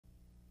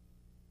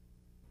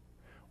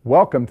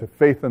Welcome to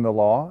Faith in the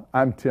Law.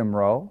 I'm Tim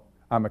Rowe.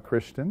 I'm a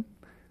Christian.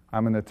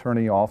 I'm an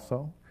attorney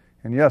also.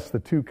 And yes, the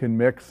two can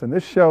mix, and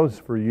this show's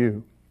for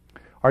you.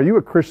 Are you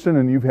a Christian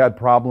and you've had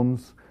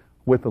problems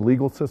with the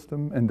legal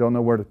system and don't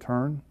know where to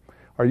turn?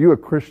 Are you a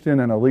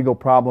Christian and a legal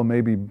problem may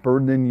be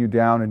burdening you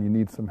down and you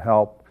need some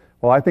help?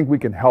 Well, I think we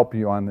can help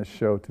you on this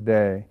show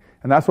today.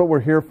 And that's what we're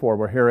here for.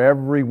 We're here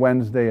every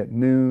Wednesday at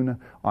noon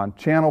on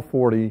Channel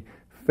 40,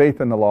 Faith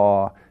in the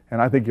Law,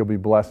 and I think you'll be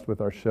blessed with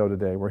our show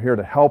today. We're here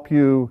to help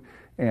you,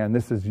 and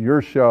this is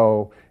your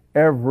show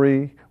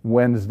every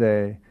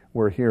Wednesday.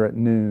 We're here at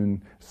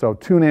noon. So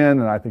tune in,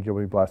 and I think you'll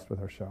be blessed with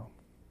our show.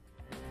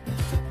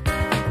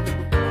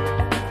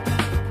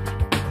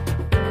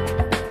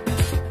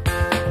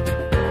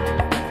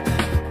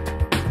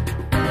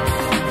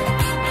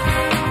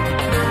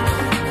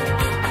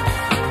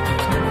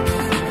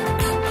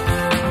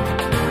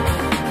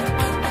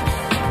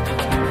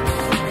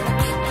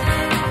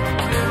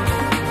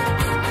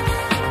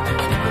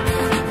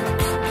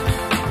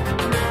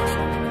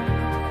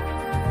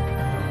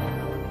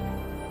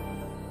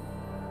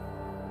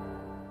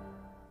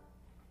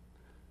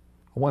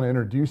 I want to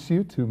introduce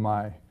you to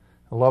my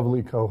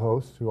lovely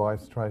co-host who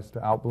always tries to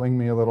outbling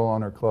me a little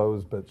on her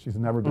clothes, but she's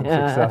never been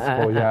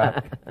successful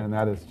yet, and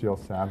that is Jill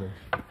Savage.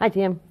 Hi,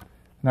 Tim.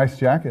 Nice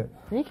jacket.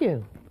 Thank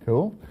you.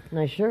 Cool.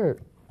 Nice shirt.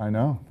 I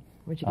know.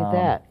 Where'd you get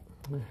that?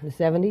 The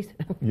 70s?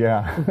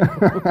 Yeah.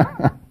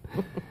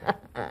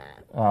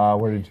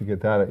 Where did you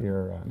get that at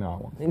your... no, I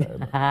won't say it.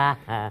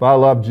 But I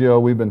love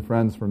Jill. We've been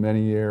friends for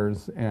many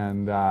years,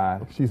 and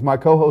she's my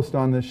co-host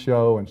on this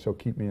show, and she'll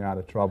keep me out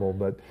of trouble.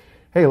 But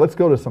hey, let's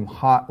go to some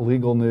hot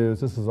legal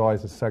news. This is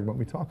always a segment.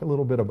 We talk a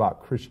little bit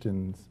about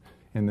Christians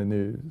in the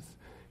news.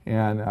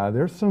 And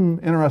there's some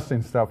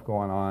interesting stuff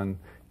going on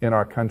in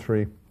our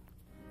country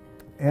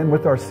and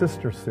with our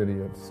sister city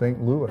of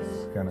St. Louis,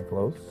 kind of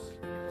close.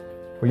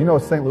 Well, you know,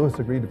 St. Louis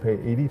agreed to pay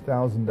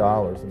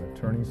 $80,000 in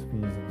attorney's fees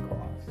and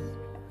costs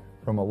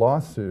from a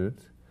lawsuit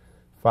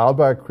filed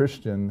by a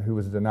Christian who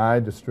was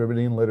denied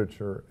distributing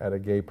literature at a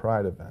gay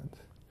pride event.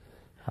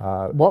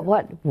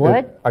 What?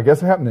 I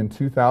guess it happened in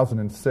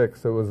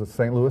 2006. It was a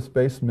St.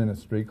 Louis-based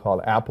ministry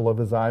called Apple of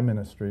His Eye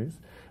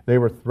Ministries. They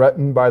were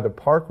threatened by the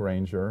park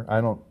ranger. I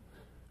don't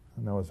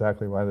know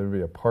exactly why there would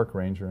be a park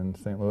ranger in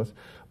St. Louis,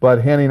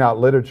 but handing out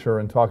literature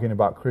and talking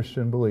about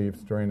Christian beliefs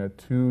during a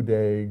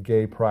 2-day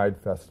gay pride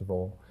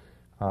festival.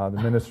 The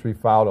ministry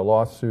filed a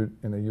lawsuit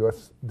in the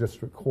U.S.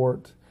 District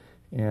Court,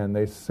 and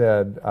they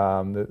said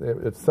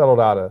that it settled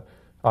out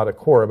of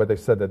court, but they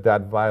said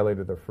that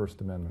violated their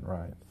First Amendment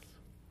rights.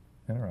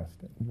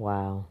 Interesting.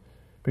 Wow.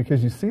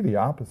 Because you see the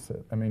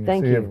opposite. I mean, you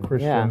see if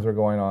Christians are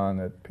going on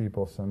that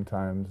people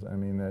sometimes,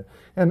 and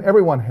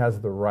everyone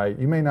has the right.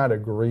 You may not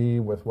agree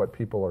with what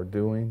people are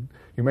doing.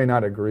 You may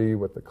not agree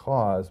with the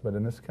cause, but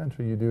in this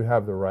country you do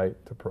have the right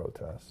to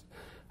protest.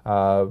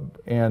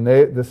 And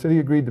the city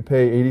agreed to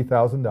pay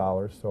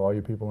 $80,000, so all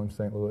you people in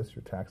St. Louis,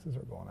 your taxes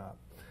are going up.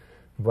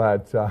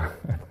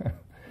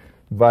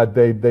 But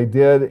they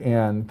did,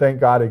 and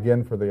thank God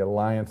again for the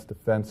Alliance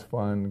Defense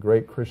Fund,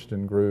 great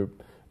Christian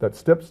group that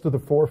steps to the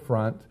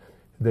forefront.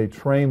 They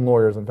train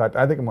lawyers. In fact,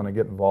 I think I'm going to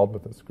get involved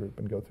with this group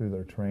and go through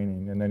their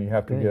training. And then you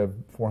have to give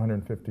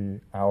 450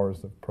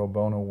 hours of pro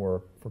bono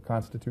work for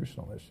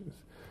constitutional issues.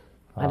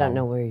 I don't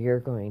know where you're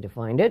going to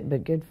find it,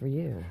 but good for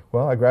you.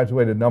 Well, I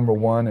graduated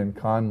 #1 in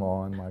con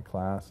law in my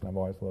class, and I've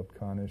always loved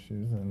con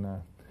issues. And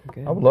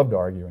I would love to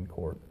argue in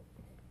court.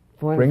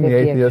 Bring the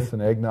atheists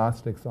and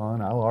agnostics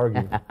on. I'll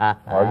argue.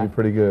 Argue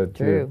pretty good,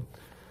 True. too.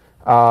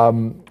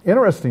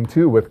 Interesting,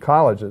 too, with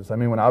colleges. I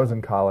mean, when I was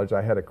in college,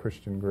 I had a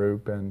Christian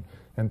group, and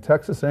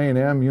Texas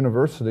A&M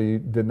University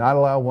did not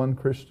allow one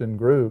Christian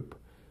group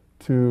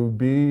to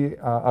be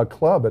a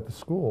club at the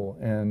school.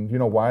 And you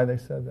know why they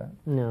said that?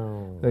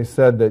 No. They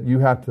said that you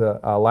have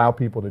to allow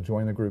people to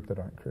join the group that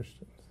aren't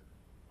Christians.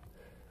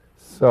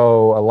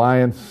 So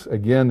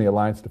the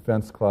Alliance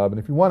Defense Club, and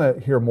if you want to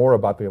hear more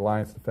about the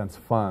Alliance Defense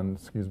Fund,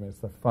 it's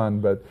the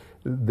fund, but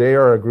they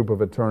are a group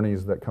of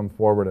attorneys that come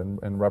forward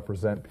and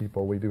represent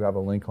people. We do have a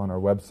link on our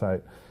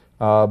website.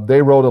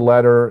 They wrote a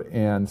letter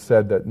and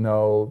said that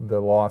no, the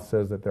law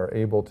says that they're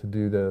able to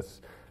do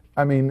this.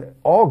 I mean,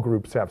 all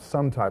groups have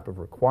some type of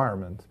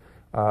requirement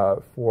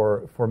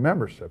for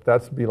membership.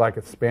 That's be like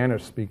a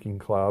Spanish-speaking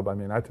club. I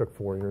mean, I took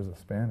 4 years of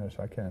Spanish.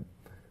 I can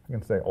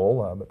say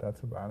hola, but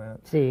that's about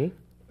it. See?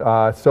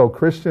 So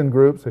Christian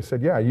groups, they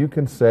said, yeah, you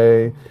can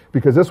say,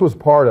 because this was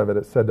part of it,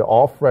 it said to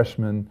all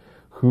freshmen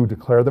who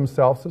declare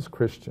themselves as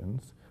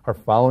Christians, are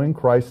following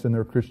Christ in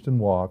their Christian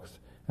walks,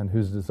 and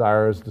whose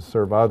desire is to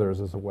serve others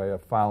as a way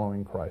of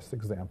following Christ's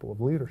example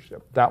of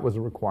leadership. That was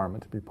a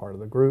requirement to be part of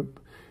the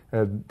group.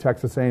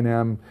 Texas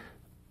A&M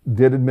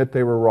did admit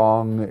they were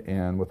wrong,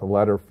 and with a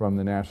letter from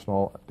the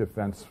National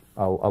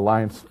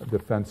Alliance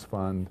Defense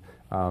Fund,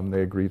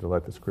 they agreed to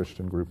let this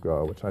Christian group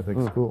go, which I think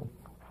is cool.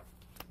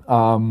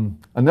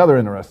 Another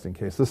interesting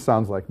case. This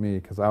sounds like me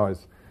because I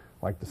always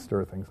like to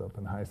stir things up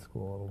in high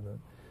school a little bit.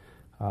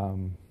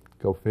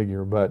 Go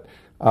figure. But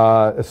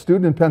a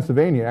student in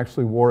Pennsylvania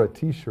actually wore a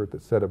T-shirt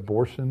that said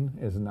abortion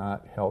is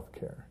not health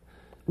care.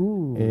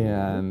 Ooh.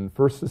 And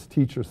first his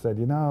teacher said,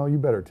 you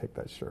better take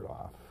that shirt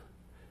off,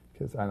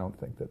 because I don't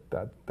think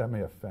that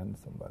may offend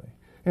somebody.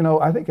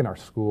 I think in our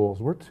schools,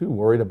 we're too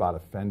worried about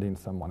offending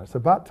someone. It's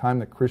about time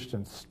that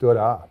Christians stood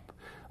up.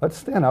 Let's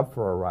stand up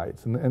for our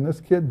rights. And this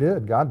kid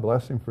did. God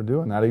bless him for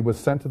doing that. He was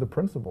sent to the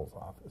principal's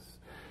office.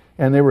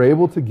 And they were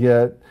able to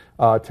get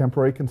a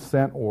temporary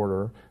consent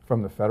order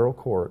from the federal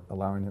court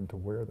allowing him to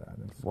wear that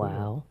in school.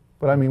 Wow.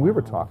 But we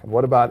were talking,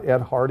 what about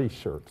Ed Hardy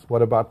shirts?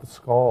 What about the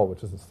skull,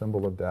 which is a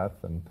symbol of death?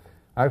 And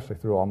I actually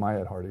threw all my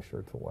Ed Hardy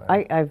shirts away.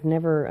 I've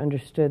never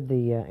understood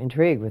the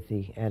intrigue with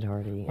the Ed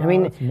Hardy.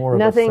 It's more of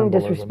a nothing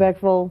symbolism.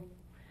 Disrespectful.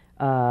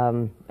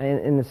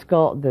 In the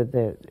skull,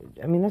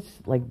 that's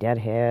like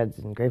Deadheads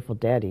and Grateful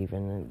Dead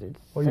even.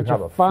 It's such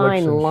a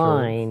fine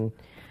line.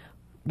 Shirts.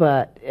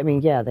 But,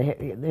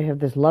 they have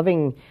this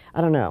loving,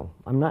 I don't know.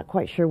 I'm not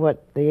quite sure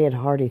what the Ed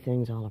Hardy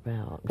thing's all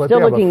about. But still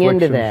they have looking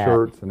into affliction that.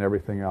 shirts and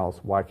everything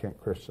else. Why can't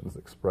Christians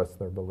express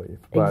their belief?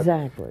 But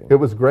exactly. It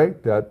was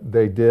great that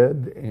they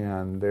did,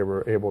 and they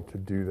were able to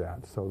do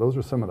that. So those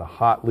are some of the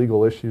hot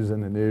legal issues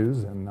in the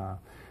news. And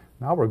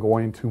now we're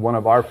going to one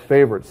of our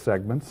favorite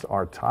segments,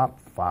 our top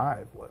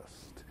 5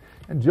 list.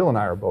 And Jill and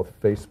I are both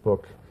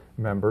Facebook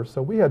members,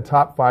 so we had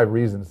top 5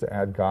 reasons to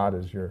add God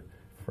as your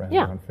friend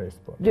on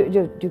Facebook.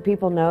 Do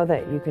people know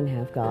that you can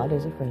have God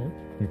as a friend?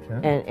 You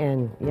can.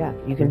 And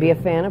you can be a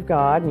fan of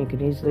God, and you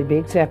can easily be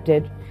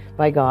accepted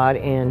by God.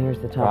 And here's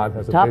the top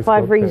Facebook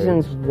 5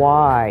 reasons page.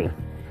 why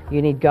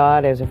you need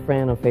God as a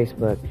friend on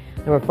Facebook.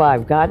 Number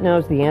 5, God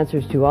knows the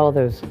answers to all of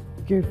those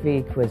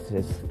goofy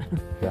quizzes.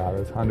 Yeah,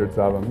 there's hundreds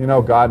of them.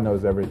 God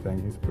knows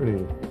everything. He's a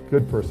pretty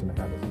good person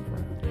to have as a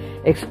friend.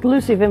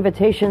 Exclusive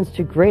invitations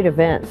to great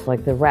events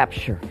like the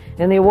Rapture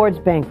and the awards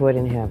banquet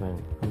in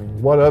heaven.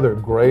 What other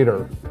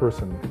greater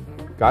person?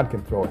 God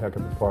can throw a heck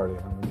of a party.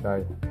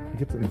 You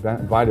get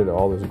invited to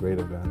all those great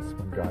events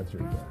when God's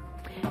your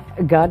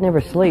friend. God never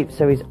sleeps,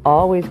 so he's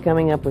always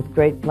coming up with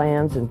great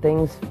plans and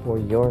things for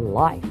your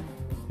life.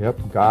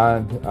 Yep,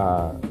 God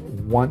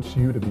wants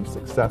you to be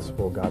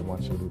successful. God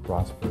wants you to be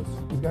prosperous.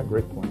 He's got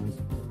great plans.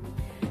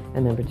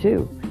 And number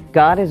 2,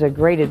 God is a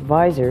great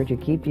advisor to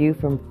keep you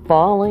from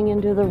falling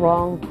into the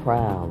wrong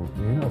crowd.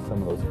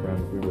 Some of those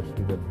friends we wish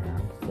we didn't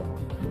have. So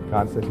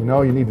God says,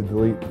 you need to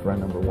delete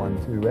friend number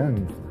 1, 2,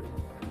 and 3.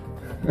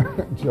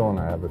 Jill and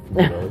I have a few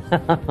of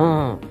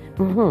those.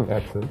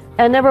 Exes.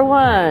 And number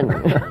 1.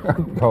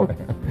 Go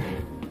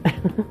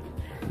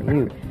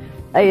ahead.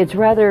 It's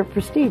rather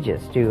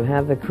prestigious to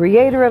have the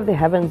creator of the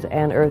heavens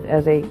and earth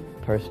as a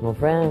personal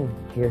friend.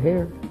 Hear,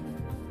 hear.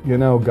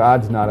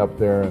 God's not up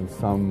there in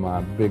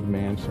some big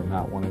mansion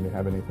not wanting to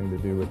have anything to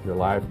do with your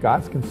life.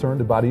 God's concerned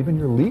about even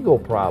your legal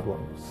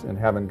problems, and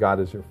having God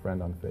as your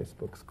friend on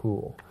Facebook's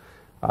cool.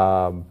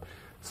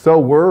 So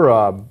we're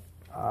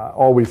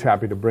always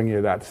happy to bring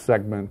you that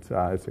segment.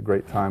 It's a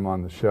great time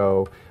on the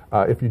show.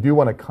 If you do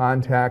want to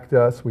contact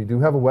us, we do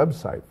have a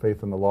website,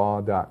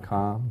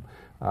 faithinthelaw.com.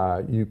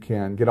 You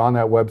can get on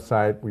that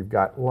website. We've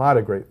got a lot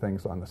of great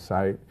things on the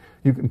site.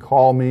 You can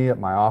call me at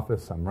my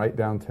office. I'm right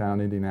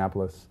downtown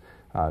Indianapolis,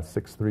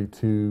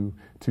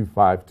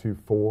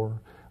 632-2524.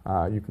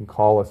 You can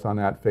call us on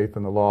that,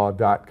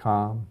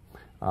 faithinthelaw.com,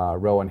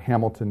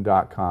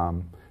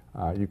 rowanhamilton.com.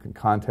 You can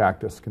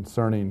contact us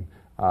concerning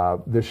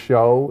this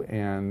show,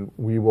 and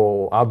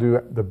I'll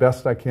do the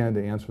best I can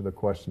to answer the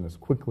question as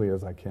quickly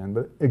as I can.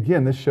 But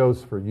again, this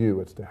show's for you.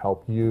 It's to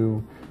help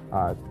you.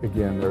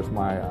 Again, there's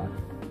my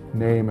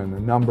name and the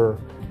number,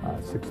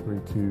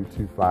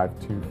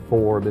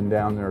 632-2524. Been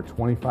down there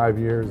 25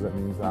 years. That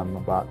means I'm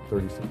about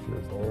 36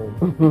 years old.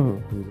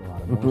 Use a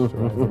lot of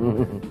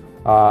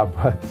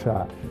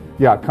moisturizer.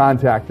 But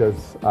contact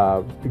us.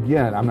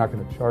 Again, I'm not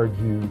going to charge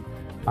you.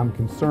 I'm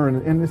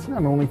concerned, and it's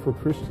not only for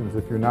Christians.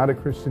 If you're not a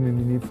Christian and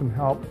you need some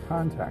help,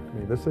 contact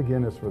me. This,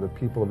 again, is for the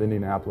people of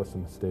Indianapolis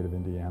and the state of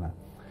Indiana.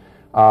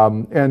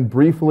 And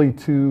briefly,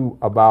 too,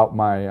 about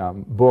my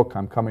book.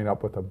 I'm coming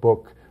up with a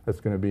book that's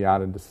going to be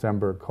out in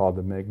December called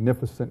The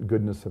Magnificent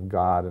Goodness of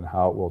God and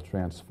How It Will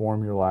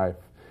Transform Your Life.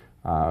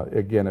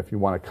 Again, if you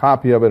want a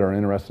copy of it or are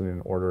interested in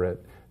order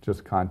it,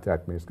 just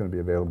contact me. It's going to be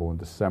available in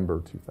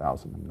December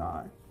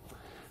 2009.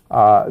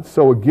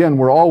 So again,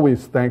 we're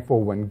always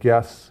thankful when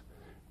guests,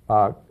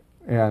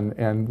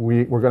 and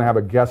we're going to have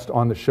a guest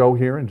on the show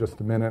here in just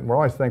a minute. And we're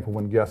always thankful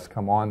when guests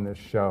come on this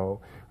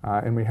show.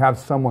 And we have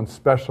someone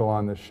special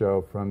on this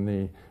show from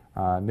the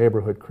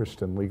Neighborhood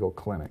Christian Legal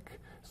Clinic.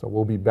 So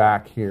we'll be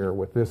back here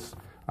with this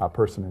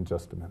person in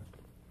just a minute.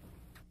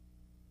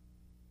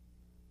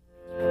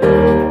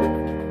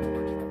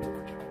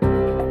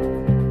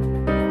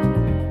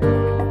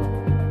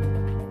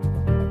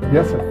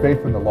 Yes, at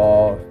Faith in the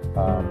Law,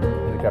 I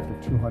think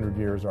after 200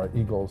 years, our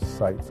Eagles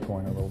site's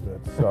going a little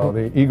bit. So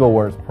the Eagle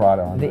wears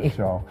Prada on the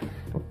show.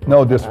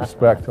 No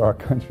disrespect to our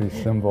country's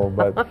symbol,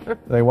 but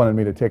they wanted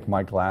me to take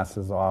my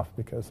glasses off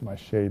because my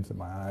shades in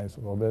my eyes a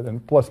little bit.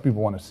 And plus, people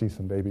want to see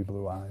some baby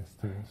blue eyes,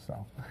 too.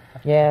 So.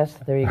 Yes,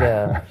 there you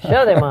go.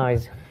 Show them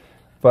eyes.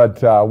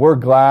 But we're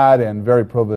glad and very privileged